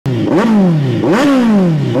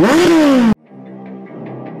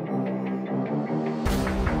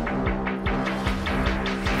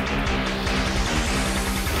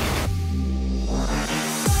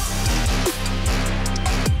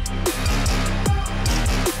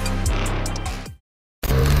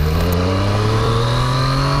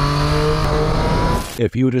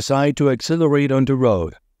If you decide to accelerate on the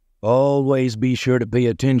road, always be sure to pay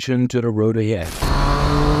attention to the road ahead.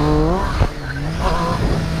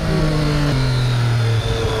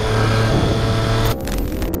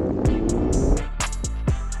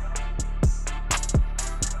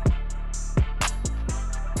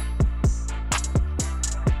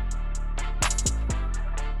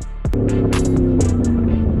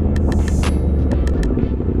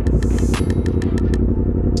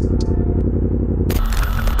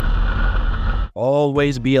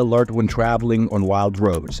 Always be alert when traveling on wild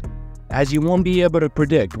roads, as you won't be able to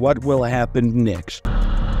predict what will happen next.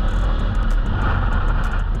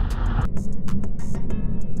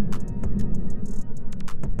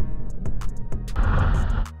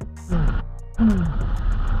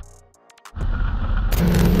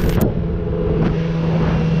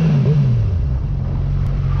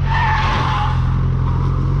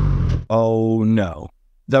 Oh no.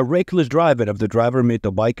 The reckless driving of the driver made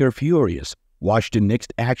the biker furious. Watch the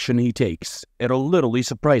next action he takes. It'll literally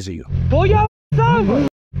surprise you. Pull your over!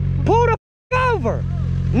 Pull the over!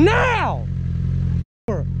 Now!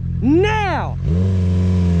 Now!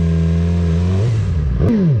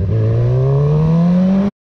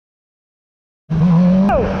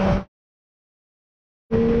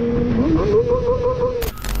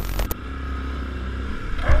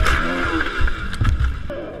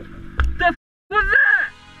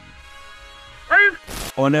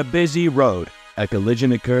 On a busy road, a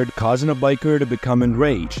collision occurred, causing a biker to become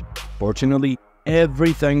enraged. Fortunately,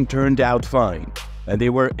 everything turned out fine, and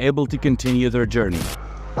they were able to continue their journey.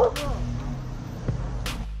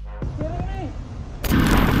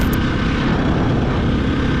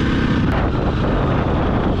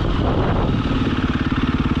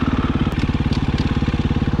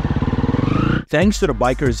 Thanks to the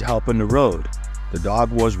biker's help on the road, the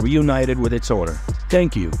dog was reunited with its owner.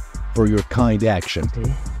 Thank you for your kind action.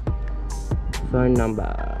 Phone number.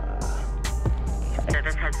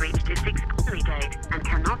 Service has reached its expiry date and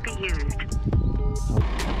cannot be used.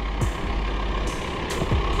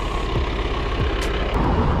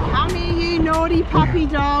 Come here, you naughty puppy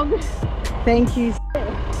dog. Thank you.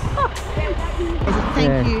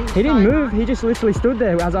 Thank you. He didn't move, he just literally stood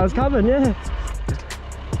there as I was coming, yeah.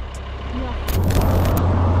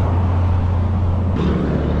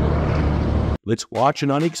 Let's watch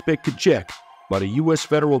an unexpected check by the U.S.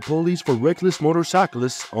 Federal Police for reckless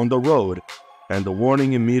motorcyclists on the road, and the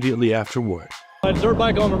warning immediately afterward. A dirt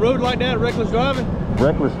bike on the road like that, reckless driving?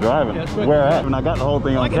 Reckless driving? Yeah, reckless where at? driving. And I got the whole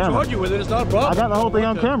thing on camera. I can charge you with it, it's not a problem. I got the whole thing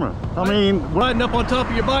on camera. I mean, riding up on top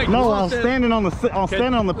of your bike. No, I'm standing on the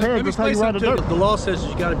peg. That's how you ride a dirt. The law says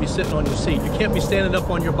you got to be sitting on your seat. You can't be standing up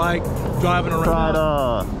on your bike, driving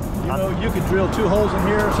around. You know, you could drill 2 holes in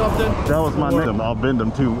here or something. That was my name. I'll bend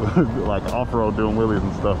them too, like off-road doing wheelies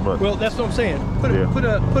and stuff. But well, that's what I'm saying.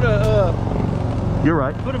 You're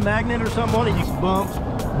right. Put a magnet or something on it. You bumps,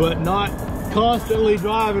 but not constantly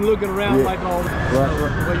driving, looking around like all the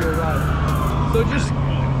way you're riding. So just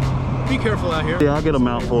be careful out here. Yeah, I'll get a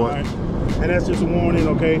mount for it. And that's just a warning,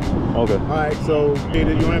 okay? Okay. All right, so you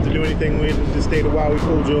don't have to do anything with it. Just stay the while we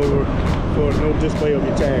pulled you over for no display of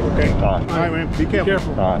your tag, okay? All right. All right, man. Be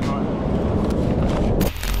careful. All right.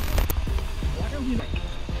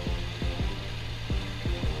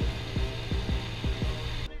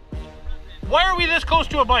 Why are we this close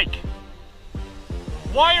to a bike?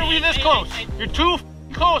 Why are we this close? You're too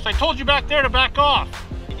close. I told you back there to back off.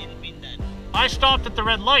 I didn't mean that. I stopped at the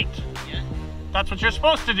red light. Yeah? That's what you're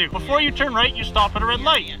supposed to do. Before you turn right, you stop at a red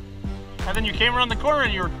light. Yeah. And then you came around the corner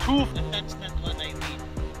and you were too... That's not what I mean.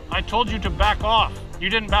 I told you to back off. You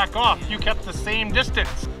didn't back off. You kept the same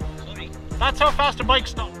distance. Sorry. That's how fast a bike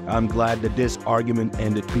stops. I'm glad that this argument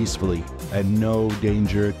ended peacefully and no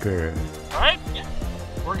danger occurred. All right? Yeah.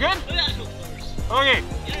 We're good? Oh, yeah, of course. Okay.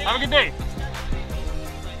 Yeah, Have a good day.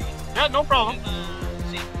 Yeah, no problem.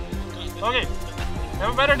 See. Okay.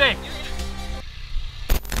 Have a better day.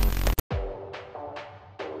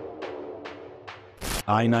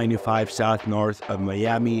 I-95 south north of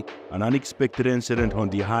Miami, an unexpected incident on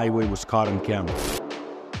the highway was caught on camera.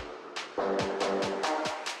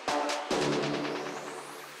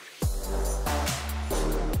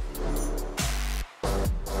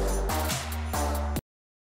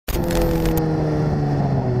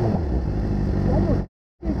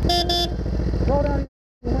 Roll down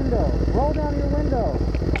your window. Roll down your window.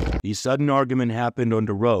 The sudden argument happened on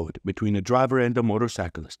the road between the driver and the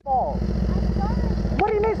motorcyclist. What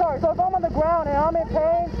do you mean sorry? So if I'm on the ground and I'm in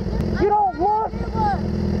pain, you don't look?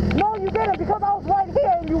 No, you didn't, because I was right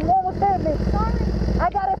here and you almost hit me.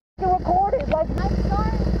 I got it recorded. Like, I'm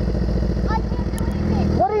sorry. I can't do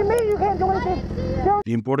anything. What do you mean you can't do anything?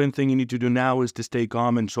 The important thing you need to do now is to stay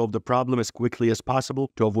calm and solve the problem as quickly as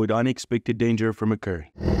possible to avoid unexpected danger from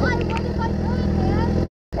occurring. What if I do it, man?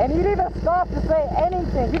 And you didn't even stop to say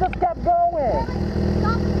anything. You just kept going.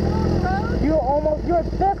 Stop in the middle of the road? You're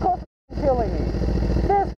this close to killing me.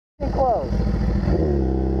 This close.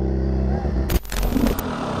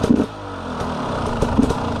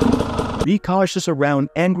 Be cautious around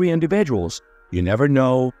angry individuals. You never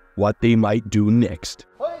know what they might do next.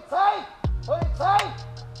 Polizei! Polizei!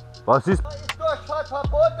 Was ist? Da ist Durchfall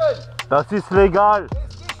verboten! Das ist legal. Das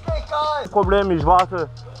ist nicht legal! Problem, ich warte.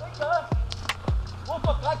 Sicher? Ruf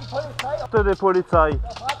doch gerade die Polizei auf! Die Polizei. Da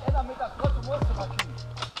fährt einer mit der großen Mustermaschine.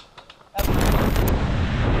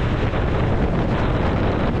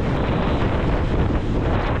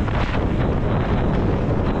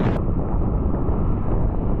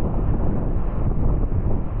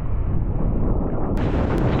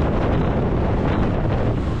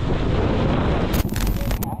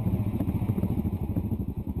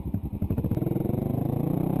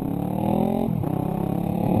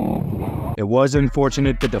 It was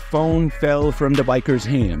unfortunate that the phone fell from the biker's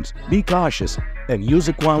hands. Be cautious and use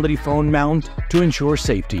a quality phone mount to ensure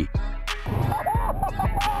safety. Oh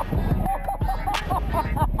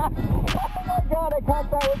my God, I caught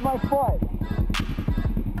that with my foot.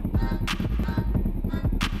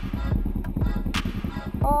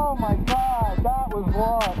 Oh my God, that was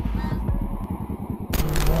wrong.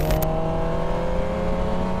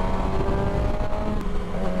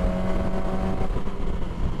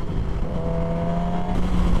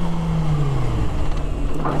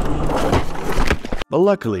 But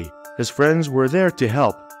luckily, his friends were there to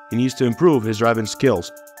help. He needs to improve his driving skills,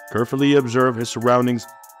 carefully observe his surroundings,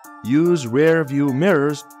 use rear view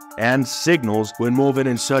mirrors and signals when moving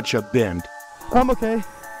in such a bend. I'm okay. Before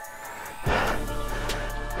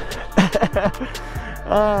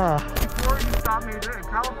you stop me,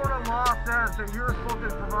 California law says that you're supposed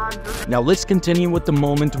to provide... Now let's continue with the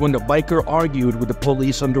moment when the biker argued with the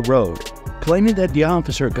police on the road, claiming that the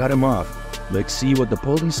officer cut him off. Let's see what the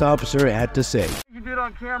police officer had to say. You did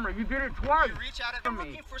on camera. You did it twice. You reach out and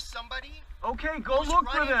looking for somebody? Okay, go who's look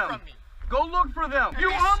for running them. from me. Go look for them. You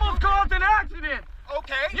Okay, almost caused an accident.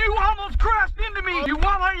 Okay. You almost crashed into me. You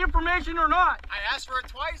want my information or not? I asked for it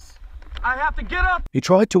twice. I have to get up. He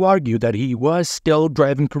tried to argue that he was still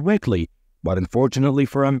driving correctly, but unfortunately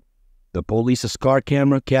for him, the police's car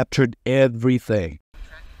camera captured everything.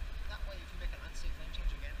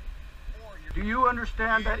 Do you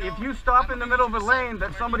understand that if you stop in the middle of a lane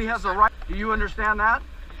that somebody has a right? Do you understand that?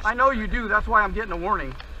 I know you do. That's why I'm getting a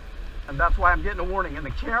warning. And that's why I'm getting a warning. And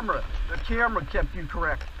the camera kept you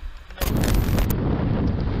correct.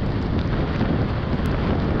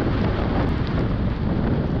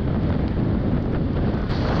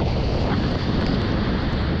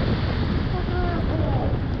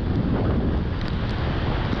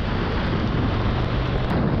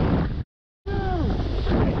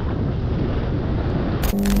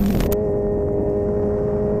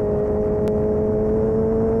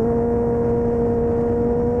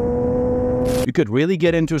 You could really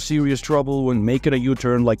get into serious trouble when making a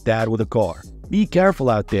U-turn like that with a car. Be careful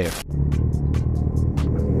out there.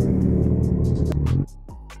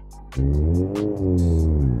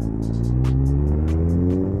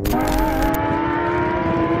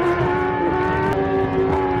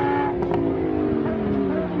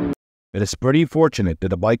 It is pretty fortunate that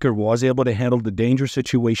the biker was able to handle the dangerous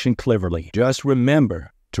situation cleverly. Just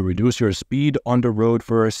remember to reduce your speed on the road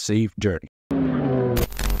for a safe journey.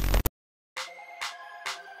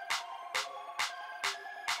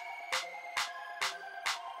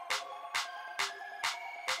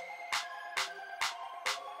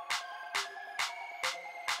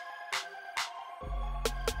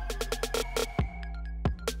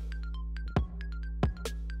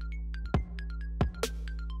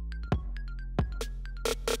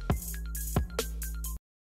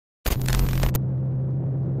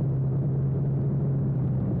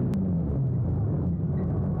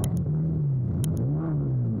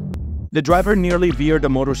 The driver nearly veered the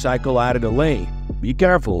motorcycle out of the lane. Be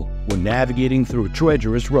careful when navigating through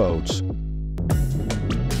treacherous roads.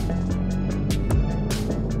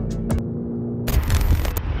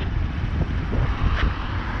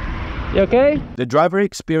 You okay? The driver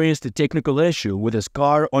experienced a technical issue with his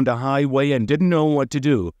car on the highway and didn't know what to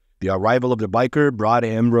do. The arrival of the biker brought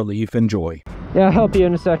him relief and joy. Yeah, I'll help you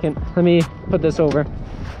in a second. Let me put this over.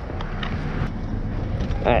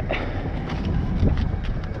 Alright.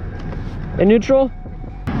 In neutral?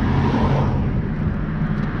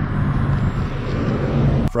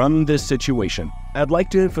 From this situation, I'd like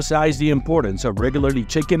to emphasize the importance of regularly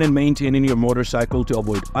checking and maintaining your motorcycle to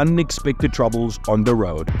avoid unexpected troubles on the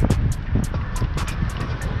road.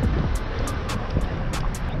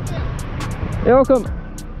 You're welcome.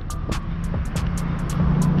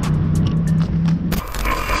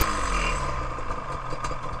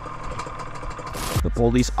 The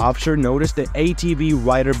police officer noticed the ATV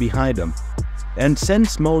rider behind him, and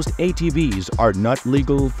since most ATVs are not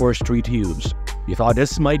legal for street use, he thought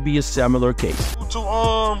this might be a similar case. To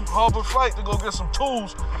Harbor Freight to go get some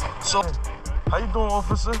tools. So, how you doing,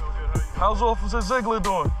 officer? How's Officer Ziegler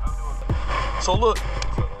doing? So look,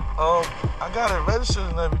 I got it registered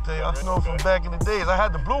and everything. I know from back in the days. I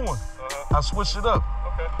had the blue one. I switched it up.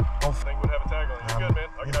 Okay. I think we'd have a tag on it. You're good, man.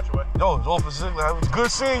 I'll get out your way. Yo, it's Officer Ziegler. It was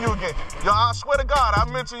good seeing you again. Yo, I swear to God, I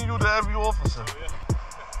mention you to every officer.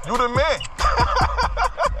 You the man.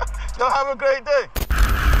 Yo, have a great day.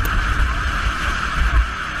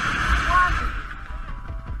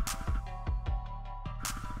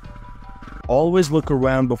 Always look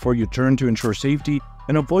around before you turn to ensure safety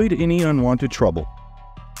and avoid any unwanted trouble.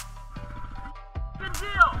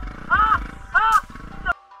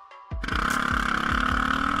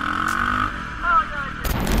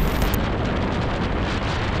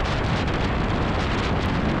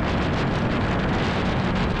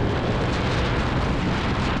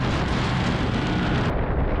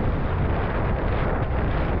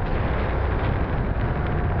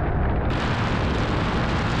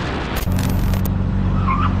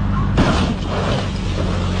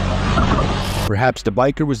 Perhaps the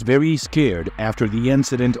biker was very scared after the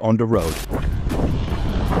incident on the road.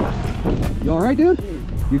 You alright, dude?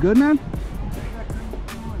 You good, man?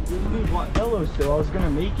 Hello, still. I was gonna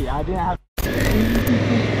make it. I didn't have.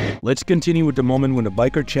 Let's continue with the moment when the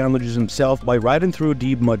biker challenges himself by riding through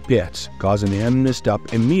deep mud pits, causing him to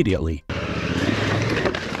stop immediately.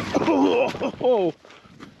 Oh.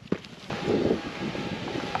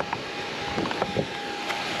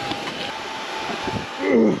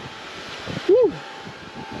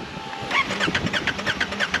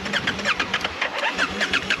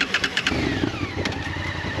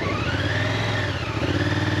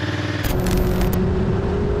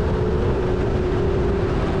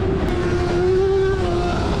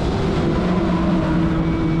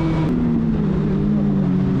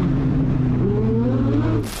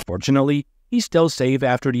 Fortunately, he's still safe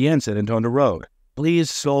after the incident on the road.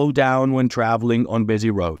 Please slow down when traveling on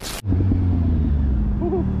busy roads.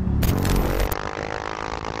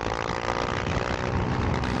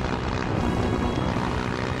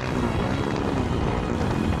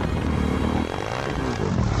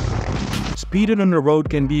 Speeding on the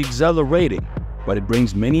road can be exhilarating, but it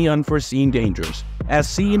brings many unforeseen dangers. As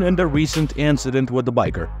seen in the recent incident with the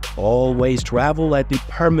biker, always travel at the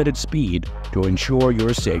permitted speed to ensure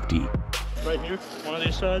your safety. Right here, one of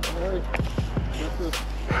these sides.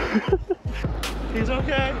 He's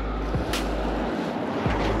okay.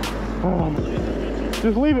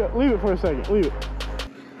 Just leave it for a second, leave it.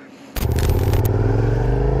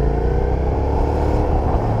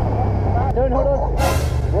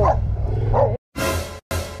 Hold on.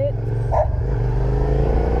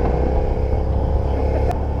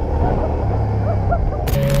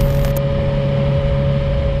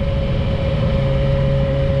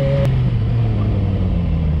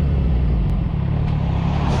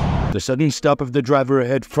 The sudden stop of the driver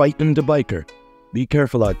ahead frightened the biker. Be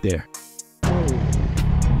careful out there.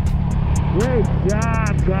 Great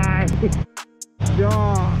job, guys. Good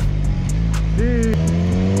job. Dude.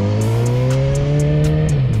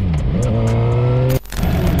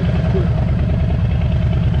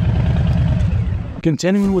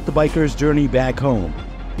 Continuing with the biker's journey back home,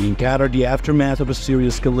 he encountered the aftermath of a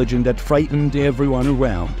serious collision that frightened everyone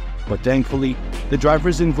around. But thankfully, the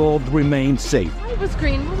drivers involved remained safe. It was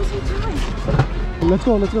green. What was he doing? Let's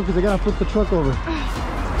go, because I gotta flip the truck over.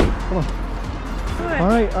 Come on. Good. All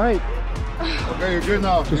right. Okay, you're good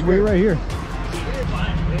now. Just wait right here.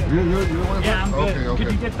 Yeah, I'm good. Okay.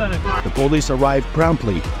 Could you get that? The police arrived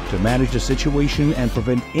promptly to manage the situation and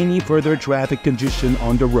prevent any further traffic congestion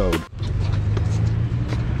on the road.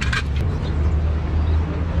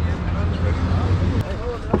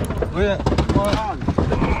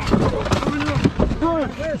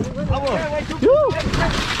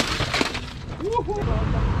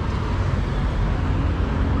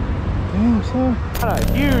 Damn, son. Got a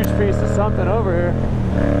huge piece of something over here.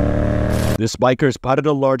 This biker spotted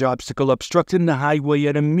a large obstacle obstructing the highway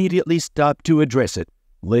and immediately stopped to address it.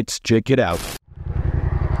 Let's check it out.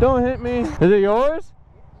 Don't hit me. Is it yours?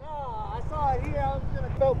 No, I saw it here. I was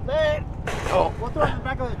gonna go back. Oh. We'll throw it in the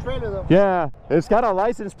back of the trailer though. Yeah, it's got a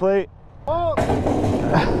license plate. Oh.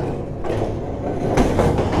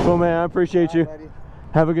 Cool, man. I appreciate you. Buddy.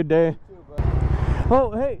 Have a good day. You too,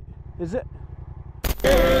 oh, hey, is it?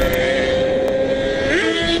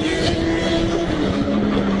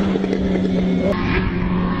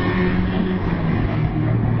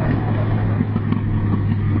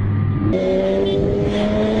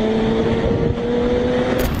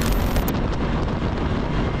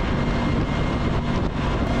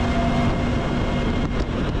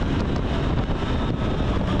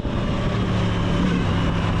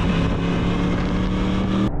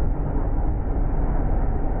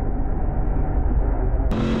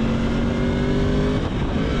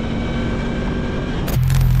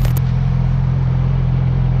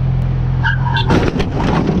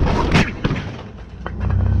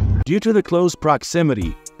 Due to the close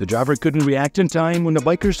proximity, the driver couldn't react in time when the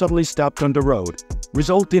biker suddenly stopped on the road,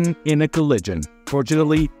 resulting in a collision.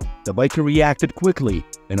 Fortunately, the biker reacted quickly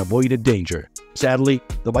and avoided danger. Sadly,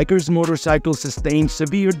 the biker's motorcycle sustained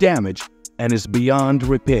severe damage and is beyond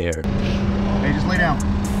repair. Hey, just lay down.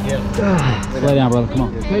 Yeah. Lay down, brother. Come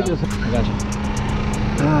on. I got you.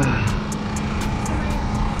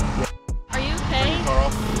 Are you okay?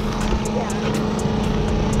 Carl.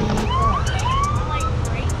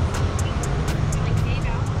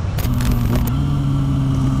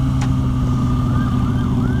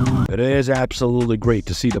 It is absolutely great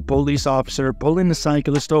to see the police officer pulling the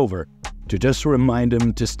cyclist over to just remind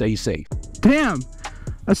him to stay safe. Damn,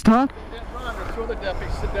 that's tough. Can't run or throw the deputy,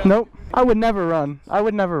 sit down. Nope, I would never run. I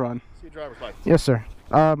would never run. See your driver's license. Yes, sir.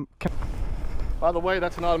 By the way,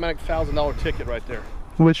 that's an automatic $1,000 ticket right there.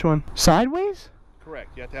 Which one? Sideways?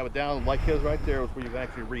 Correct. You have to have it down like his right there where you can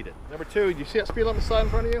actually read it. Number two, do you see that speed limit sign in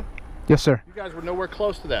front of you? Yes, sir. You guys were nowhere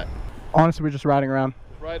close to that. Honestly, we're just riding around.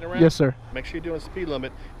 Riding around? Yes, sir. Make sure you're doing a speed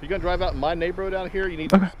limit. If you're going to drive out in my neighborhood out here, you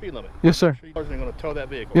need to do a speed limit. Yes, sir. Make sure you're going to tow that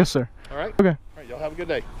vehicle. Yes, sir. All right? Okay. All right, y'all have a good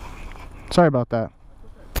day. Sorry about that.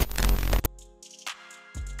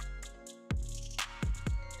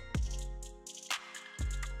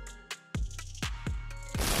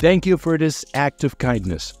 Thank you for this act of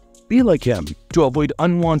kindness. Be like him to avoid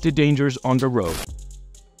unwanted dangers on the road.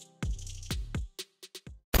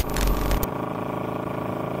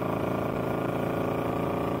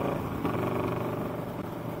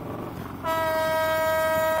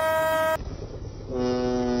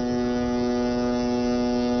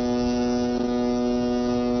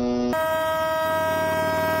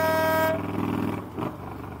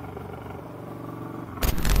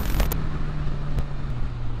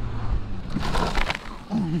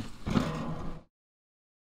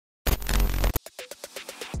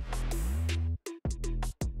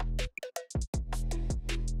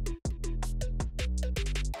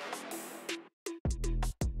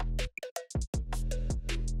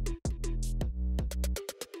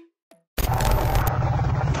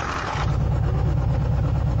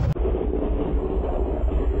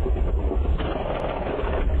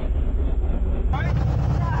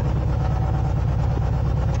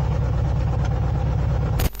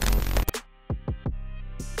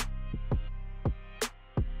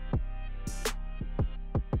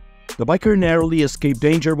 The biker narrowly escaped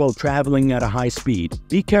danger while traveling at a high speed.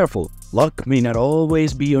 Be careful, luck may not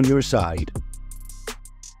always be on your side.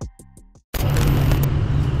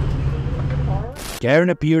 Karen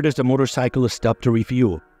appeared as the motorcyclist stopped to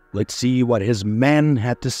refuel. Let's see what his man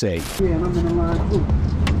had to say.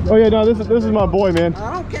 Oh yeah, no, this is my boy, man.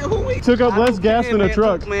 I don't care who we took up less gas than a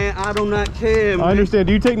truck. Look, man, I do not care, man. I understand.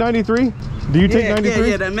 Do you take 93? Do you take 93?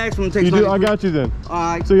 Yeah, that maximum takes you do? 93. I got you then. All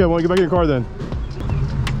right. So yeah, want to get back in your car then?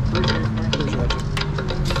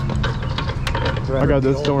 I got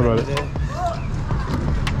this. Don't worry about it.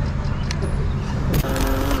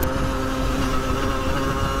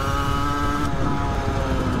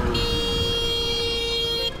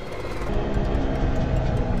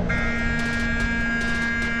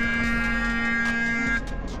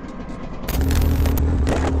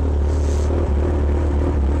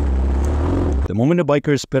 The moment the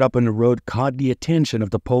biker sped up on the road caught the attention of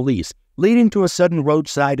the police, leading to a sudden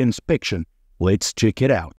roadside inspection. Let's check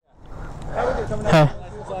it out. Hey.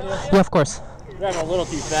 Yeah, of course. You're driving a little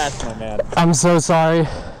too fast, my man. I'm so sorry.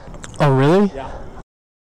 Oh, really? Yeah.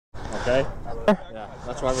 Okay. Yeah,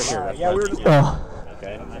 that's why we're here. That's yeah, we were just. Oh.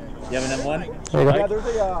 Okay. You have an M1? There you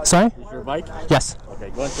go. Sorry? Is your bike? Yes. Okay,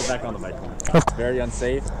 go and sit back on the bike. Okay. Very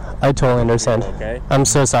unsafe. I totally understand. Okay. I'm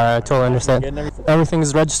so sorry. I totally understand. Everything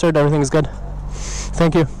is registered. Everything is good.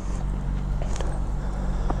 Thank you.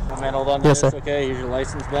 Man, hold on. Yes, sir. Okay, here's your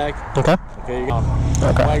license back. Okay. Okay,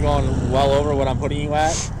 you're probably going well over what I'm putting you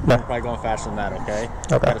at. No. You're probably going faster than that, okay?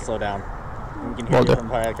 Okay. Try to slow down. You can hear Will you do. from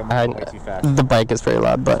probably like a mile way too fast. The bike is very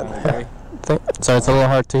loud, but Okay. so it's a little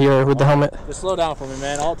hard to hear with the helmet. Just slow down for me,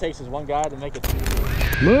 man. All it takes is one guy to make it.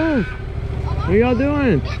 Move! What y'all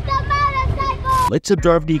doing? Let's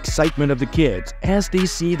observe the excitement of the kids as they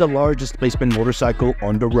see the large displacement motorcycle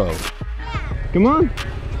on the road. Come on.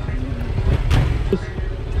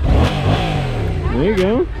 There you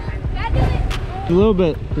go. A little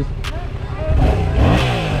bit. Just...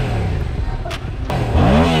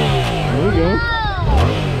 There you go.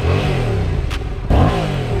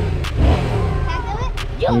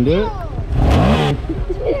 You can do it?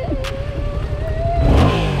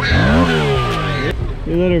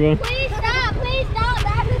 You let her go. Please stop,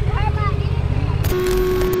 that just hurt my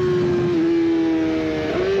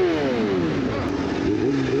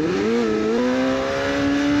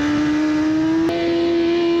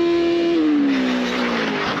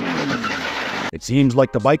It seems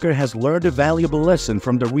like the biker has learned a valuable lesson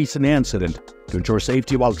from the recent incident. To ensure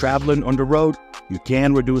safety while traveling on the road, you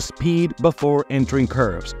can reduce speed before entering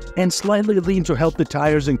curves and slightly lean to help the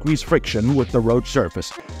tires increase friction with the road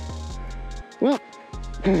surface. Well,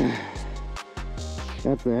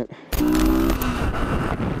 that's that.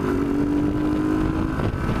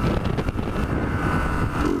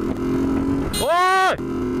 What?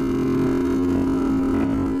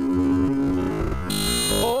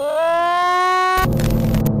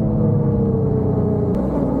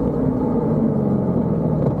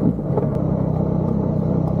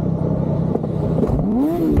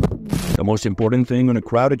 The most important thing on a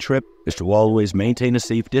crowded trip is to always maintain a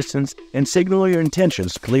safe distance and signal your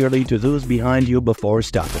intentions clearly to those behind you before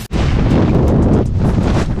stopping.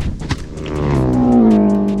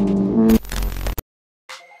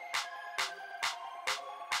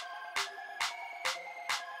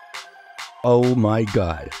 Oh my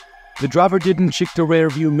God. The driver didn't check the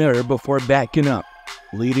rearview mirror before backing up,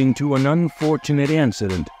 leading to an unfortunate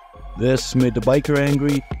incident. This made the biker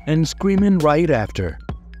angry and screaming right after.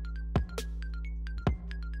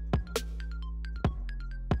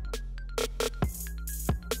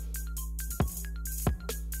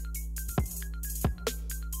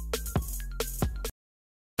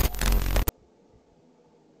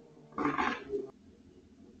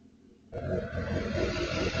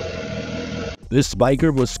 This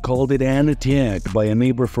biker was scolded and attacked by a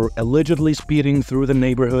neighbor for allegedly speeding through the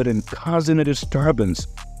neighborhood and causing a disturbance.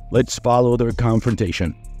 Let's follow their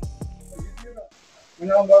confrontation. You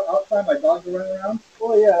know, outside my dogs are running around?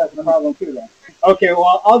 Oh yeah, that's a problem too then. Okay,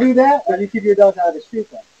 well, I'll do that, but you keep your dogs out of the street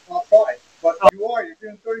then. I'll try. But you're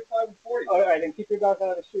doing 35 and 40. All right, then keep your dogs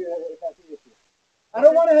out of the street if that's the issue. I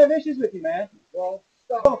don't want to have issues with you, man. Well,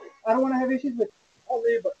 stop. I don't want to have issues with you. I'll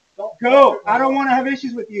leave, but don't go. I don't want to have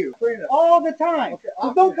issues with you. All the time. Okay,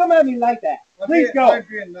 so don't come at me like that. Please go. I'm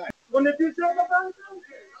being nice. When they do something about it,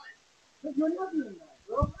 okay. You're not being nice,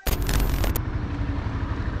 bro.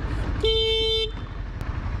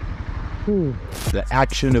 The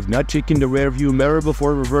action of not checking the rearview mirror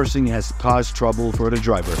before reversing has caused trouble for the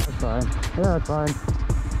driver. That's fine. Yeah, that's fine.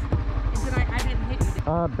 I didn't hit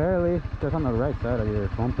you. Barely. Just on the right side of your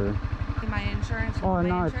bumper. My insurance. Oh, my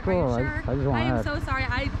no, it's cool. Sure? I just want to I am ask. so sorry.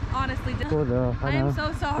 I honestly did. Cool, though. I am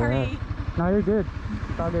so sorry. Yeah. No, you're good.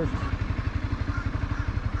 It's all good.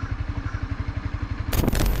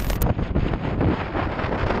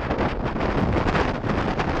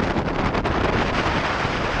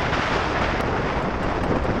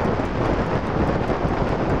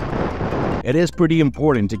 It is pretty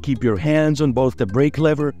important to keep your hands on both the brake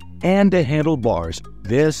lever and the handlebars.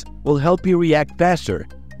 This will help you react faster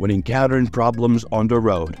when encountering problems on the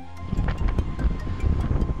road.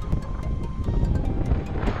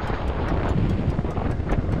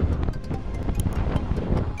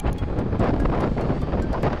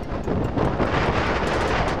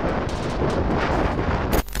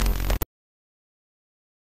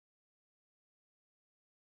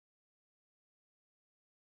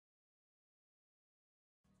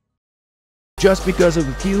 Just because of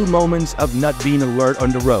a few moments of not being alert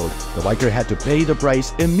on the road, the biker had to pay the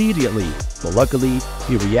price immediately, but luckily,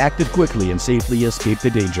 he reacted quickly and safely escaped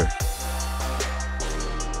the danger.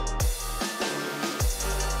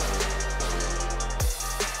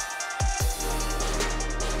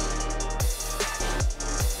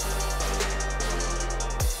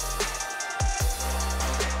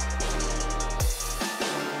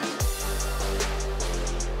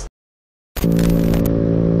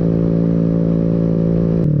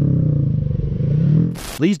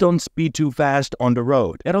 Please don't speed too fast on the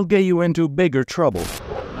road. It'll get you into bigger trouble.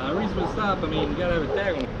 Reasonable stop, I mean, you gotta have a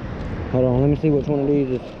tag on. Hold on, let me see which one of these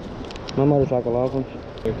is my motorcycle license.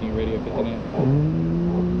 Radio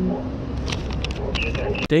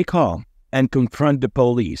 59. Stay calm and confront the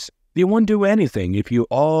police. They won't do anything if you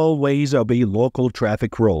always obey local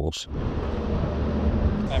traffic rules.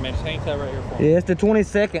 Hey man, just hang tight right here for me. Yeah, it's the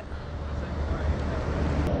 22nd.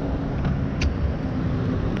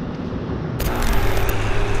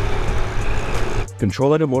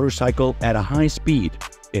 Controlling a motorcycle at a high speed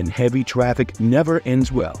in heavy traffic never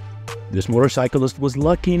ends well. This motorcyclist was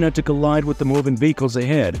lucky not to collide with the moving vehicles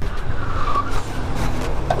ahead.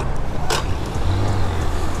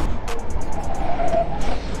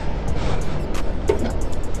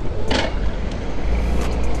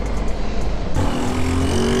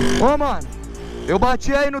 Ô, mano, eu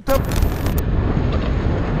bati aí no teu...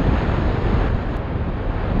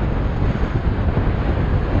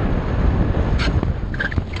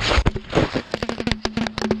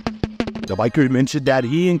 The biker mentioned that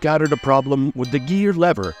he encountered a problem with the gear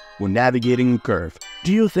lever when navigating a curve.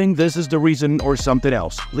 Do you think this is the reason or something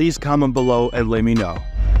else? Please comment below and let me know.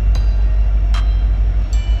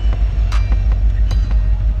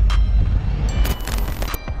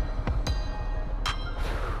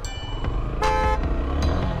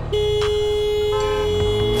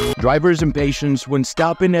 Drivers' impatience when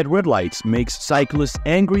stopping at red lights makes cyclists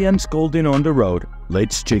angry and scolding on the road.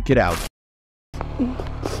 Let's check it out.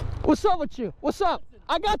 What's up with you? What's up?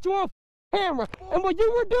 I got you on camera. And what you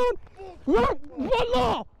were doing? What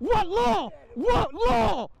law? What law? What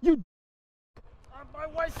law? You... My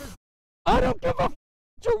wife is... I don't give a f***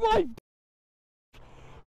 your wife.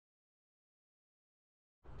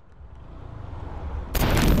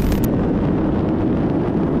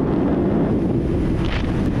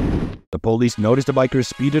 The police noticed the biker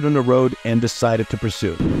speeded on the road and decided to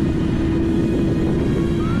pursue.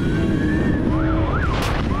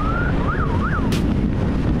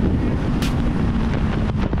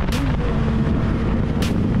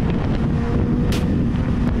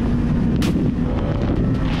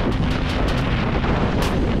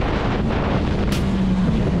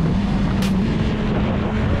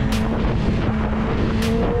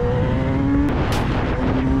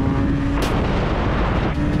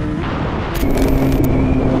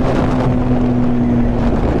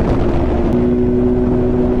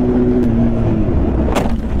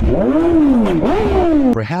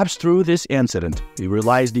 Perhaps through this incident, he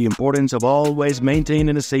realized the importance of always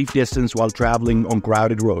maintaining a safe distance while traveling on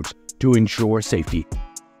crowded roads to ensure safety.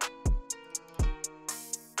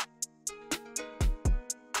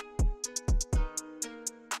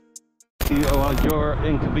 You're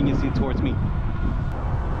inconveniencing towards me.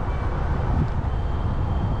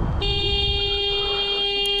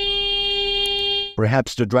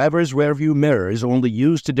 Perhaps the driver's rearview mirror is only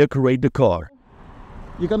used to decorate the car.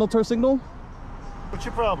 You got no turn signal? What's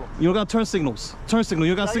your problem? You don't got turn signals. Turn signal.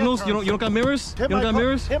 You don't got signals? You don't got mirrors? You don't got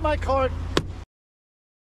mirrors? Hit my car.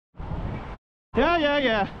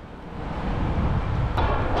 Yeah.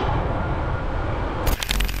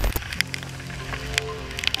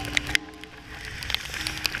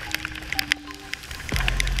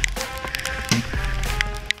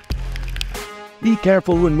 Be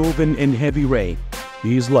careful when moving in heavy rain.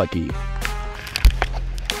 He's lucky.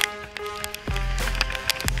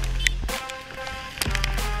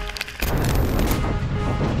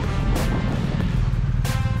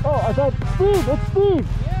 Oh, I thought, Steve, it's Steve.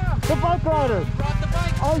 Yeah. The bike rider.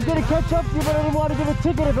 I was going to catch up to you, but I didn't want to give a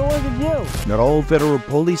ticket if it wasn't you. Not all federal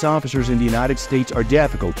police officers in the United States are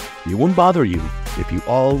difficult. They won't bother you if you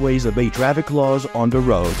always obey traffic laws on the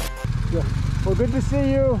road. Yeah. Well, good to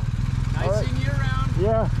see you. Nice seeing you around.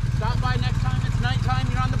 Yeah. Stop by next time it's nighttime,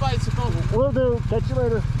 you're on the bicycle. Will do. Catch you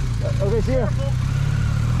later. Okay, see ya.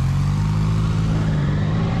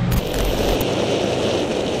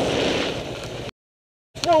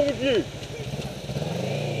 What's wrong with you?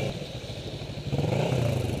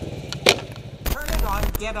 Turn it on,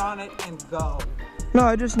 get on it, and go. No,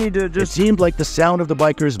 I just need to It seemed like the sound of the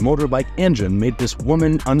biker's motorbike engine made this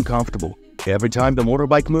woman uncomfortable. Every time the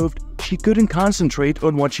motorbike moved, she couldn't concentrate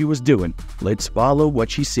on what she was doing. Let's follow what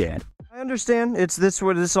she said. I understand. This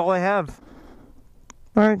is all I have.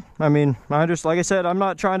 All right. I mean, like I said, I'm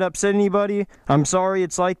not trying to upset anybody. I'm sorry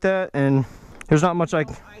it's like that, and there's not much I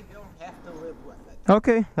don't have to live with it.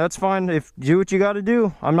 Okay, that's fine. Do what you got to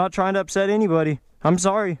do. I'm not trying to upset anybody. I'm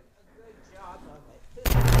sorry.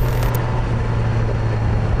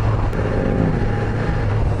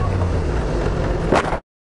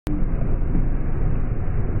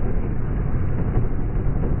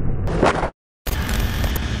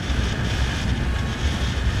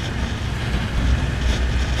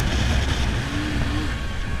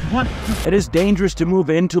 on. It is dangerous to move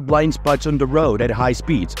into blind spots on the road at high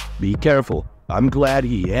speeds. Be careful. I'm glad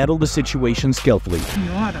he handled the situation skillfully.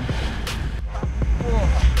 Senhora.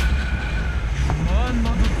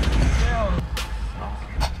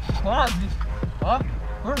 Quase. Ó,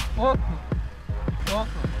 por pouco. Pouco.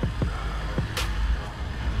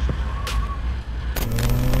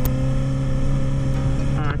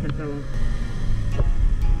 Ah, can tell him.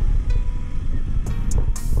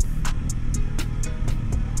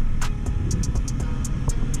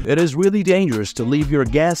 It is really dangerous to leave your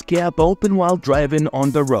gas cap open while driving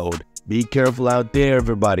on the road. Be careful out there,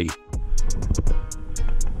 everybody.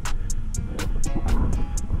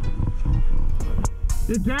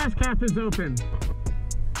 The gas cap is open.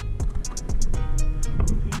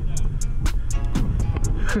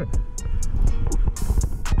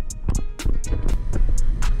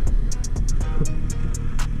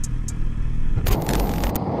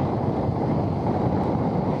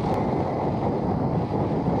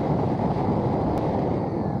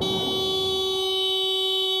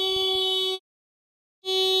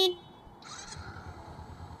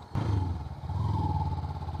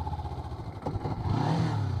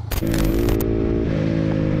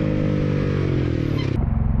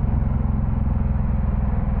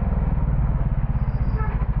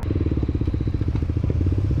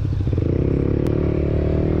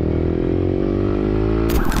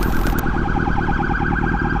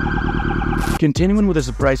 Continuing with a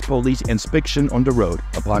surprise police inspection on the road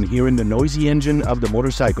upon hearing the noisy engine of the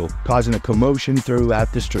motorcycle causing a commotion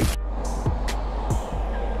throughout the street.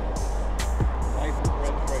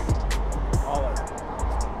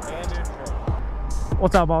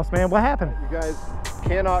 What's up, boss man? What happened? You guys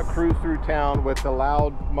cannot cruise through town with the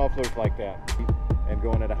loud mufflers like that and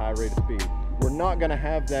going at a high rate of speed. We're not going to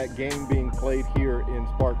have that game being played here in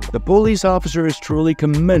Spartan. The police officer is truly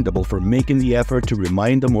commendable for making the effort to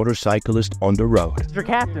remind the motorcyclist on the road. Mr.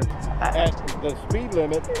 Captain. At the speed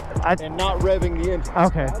limit and not revving the engine.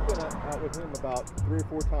 Okay. I've been out with him about 3 or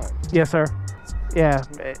 4 times. Yes, sir. Yeah.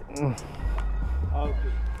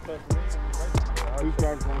 Who's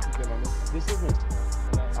driver's license in on this? This is me.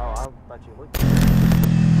 Oh, I thought you looked.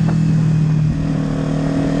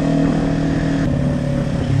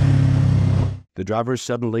 The driver's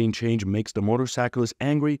sudden lane change makes the motorcyclist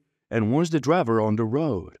angry and warns the driver on the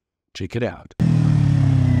road. Check it out.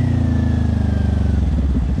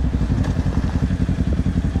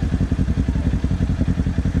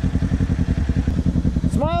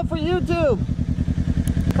 Smile for YouTube.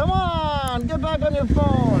 Come on, get back on your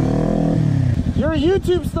phone. You're a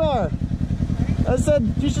YouTube star. I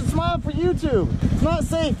said you should smile for YouTube. It's not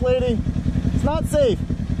safe, lady. It's not safe.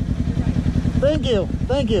 Thank you.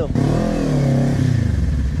 Thank you.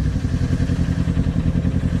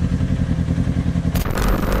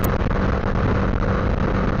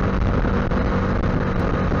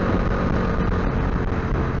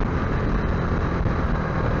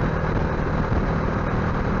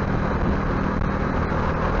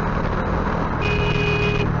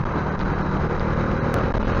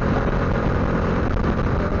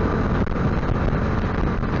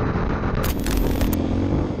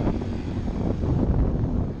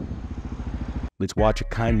 Let's watch a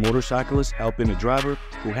kind motorcyclist helping a driver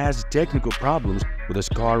who has technical problems with his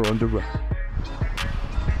car on the road.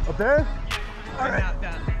 Up there? All right.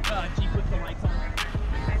 That Jeep with the lights on.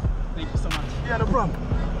 Thank you so much. Yeah, no problem.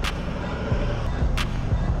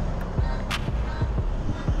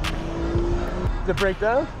 Did it break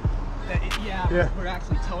down? Yeah. We're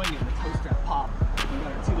actually towing it. The tow strap popped. We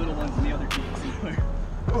got our 2 little ones in the other Jeep.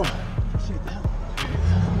 So shit, that.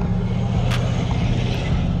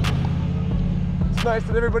 It's nice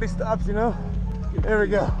that everybody stops, you know? There we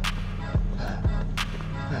go.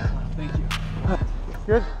 Thank you.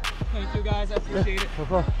 Good? Thank you guys, I appreciate it. No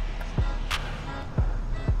problem.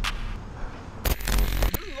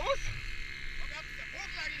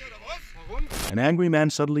 An angry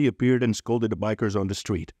man suddenly appeared and scolded the bikers on the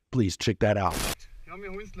street. Please check that out. Ja,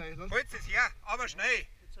 wir holen's gleich. Holst es her, aber schnell.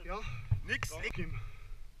 Ja. Nix. Du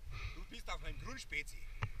bist auf einem Grundspezi.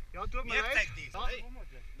 Ja, tut mir leid.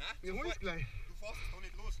 Wir holen's gleich. Du fährst es doch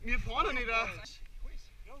nicht los. Wir fahren doch nicht da.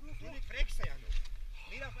 Du nicht fragst ja noch.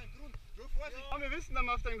 Nicht auf einem Grund. Du fährst Ja, wir wissen, dass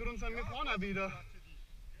wir auf deinem Grund sind. Wir fahren auch wieder.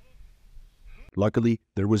 Luckily,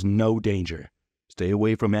 there was no danger. Stay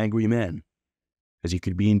away from angry men, as you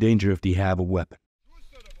could be in danger if they have a weapon.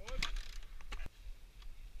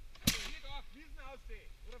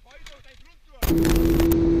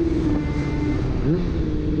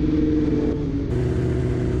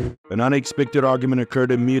 An unexpected argument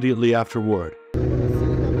occurred immediately afterward.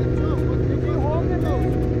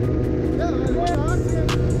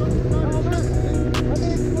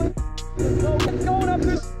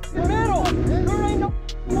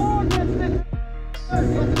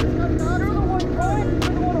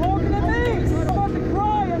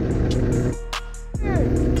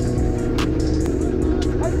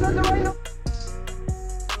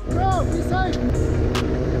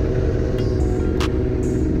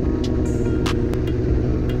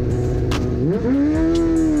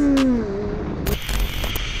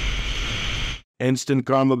 Instant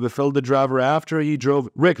karma befell the driver after he drove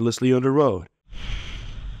recklessly on the road.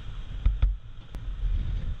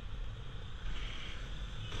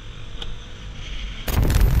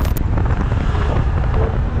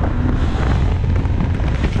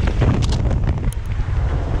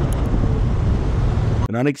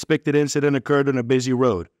 An unexpected incident occurred on a busy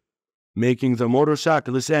road, making the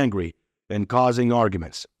motorcyclist angry and causing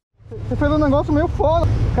arguments. Você fez negócio meio foda.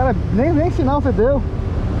 Cara, nem sinal você deu.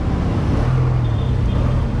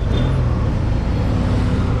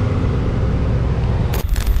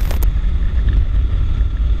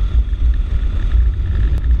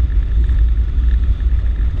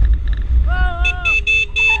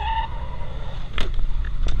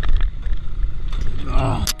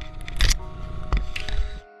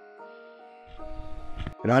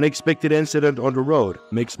 An unexpected incident on the road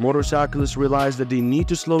makes motorcyclists realize that they need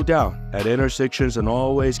to slow down at intersections and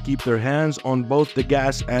always keep their hands on both the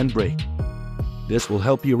gas and brake. This will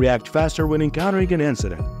help you react faster when encountering an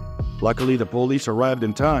incident. Luckily, the police arrived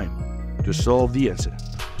in time to solve the incident.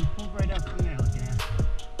 He pulled right up from there, looking at him.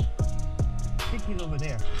 I think he's over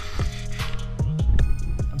there.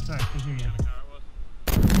 I'm sorry, I can hear you.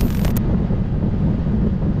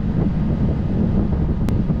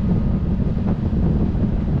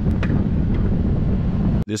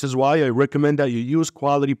 This is why I recommend that you use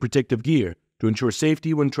quality protective gear to ensure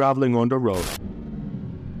safety when traveling on the road.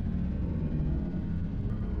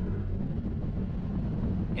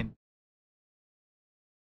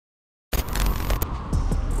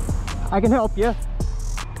 I can help you.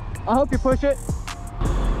 I'll help you push it.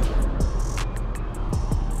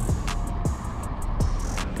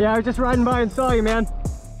 Yeah, I was just riding by and saw you, man.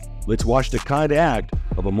 Let's watch the kind act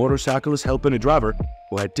of a motorcyclist helping a driver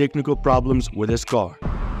who had technical problems with his car.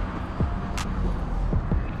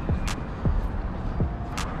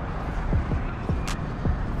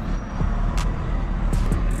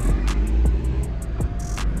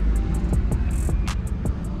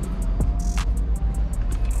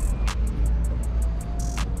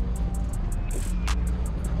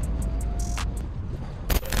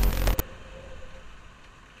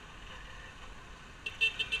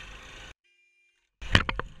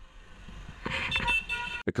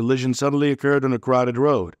 A collision suddenly occurred on a crowded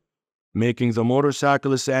road, making the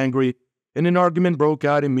motorcyclist angry, and an argument broke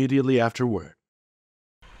out immediately afterward.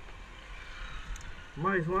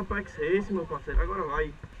 Mais um Apex Race, meu parceiro, agora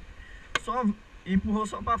vai. Só empurrou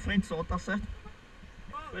só pra frente, só, tá certo?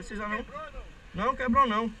 Precisa não? Não, quebrou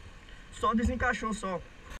não. Só desencaixou só.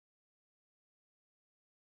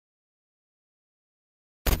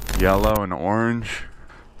 Yellow and orange.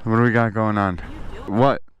 What do we got going on?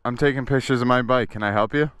 What? I'm taking pictures of my bike. Can I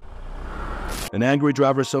help you? An angry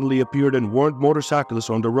driver suddenly appeared and warned motorcyclists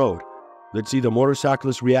on the road. Let's see the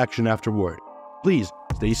motorcyclist's reaction afterward. Please,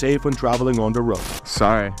 stay safe when traveling on the road.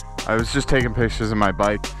 Sorry, I was just taking pictures of my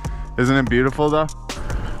bike. Isn't it beautiful though?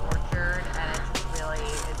 Orchard, and it's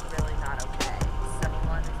really not okay.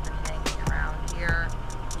 Someone has been hanging around here.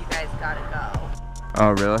 You guys gotta go.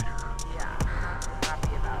 Oh, really? Yeah, I'm not too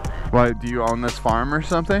happy about it. Why, do you own this farm or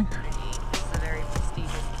something? It's a very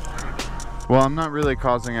prestigious community. Well, I'm not really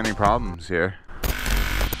causing any problems here.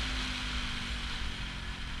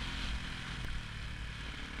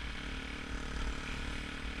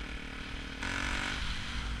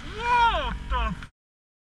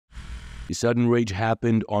 The sudden rage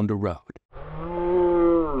happened on the road.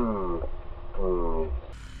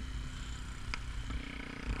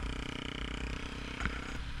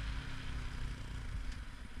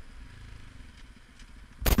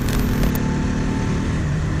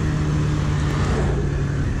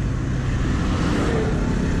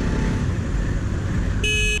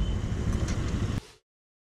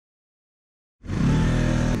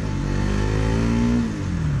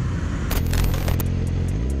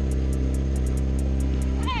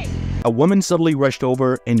 A woman suddenly rushed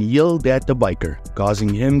over and yelled at the biker,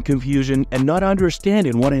 causing him confusion and not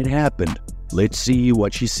understanding what had happened. Let's see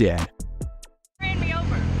what she said. Ran me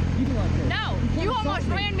over. No, you almost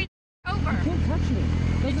ran me over. You can't touch me.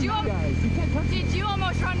 Did you can't touch me. Did you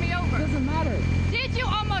almost run me over? Doesn't matter. Did you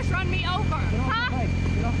almost run me over? Huh?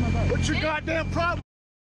 Get off my bike. What's your goddamn problem?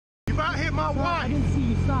 You about hit my wife. I didn't see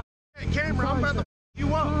you stop. Hey, camera, I'm about to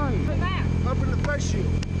you up. Sorry. Up in the face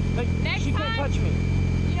shield. Like, Next she time, can't touch me.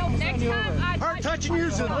 You know, next time Her touching you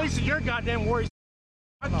is the least of your goddamn worries.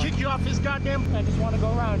 I'd kick you off his goddamn. I just want to go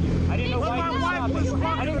around you. I didn't know why you were stopping.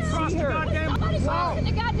 I didn't cross see the her. goddamn. Somebody's crossing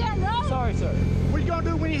the goddamn road. Sorry, sir. What are you gonna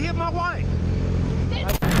do when you hit my wife?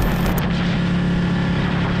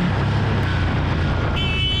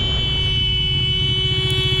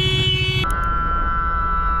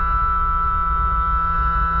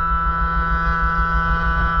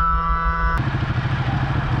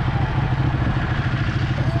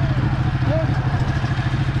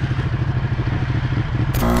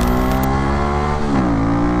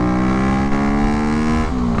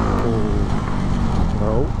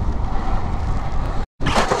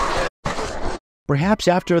 Perhaps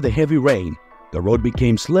after the heavy rain, the road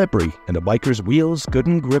became slippery and the biker's wheels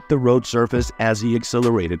couldn't grip the road surface as he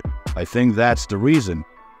accelerated. I think that's the reason.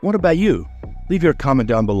 What about you? Leave your comment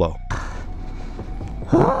down below.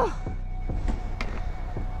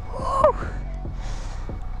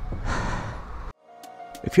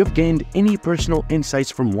 If you've gained any personal insights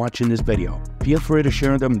from watching this video, feel free to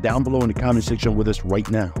share them down below in the comment section with us right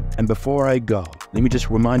now. And before I go, let me just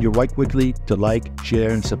remind you right quickly to like,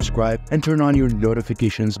 share, and subscribe, and turn on your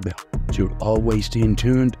notifications bell so you'll always stay in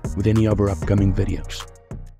tuned with any of our upcoming videos.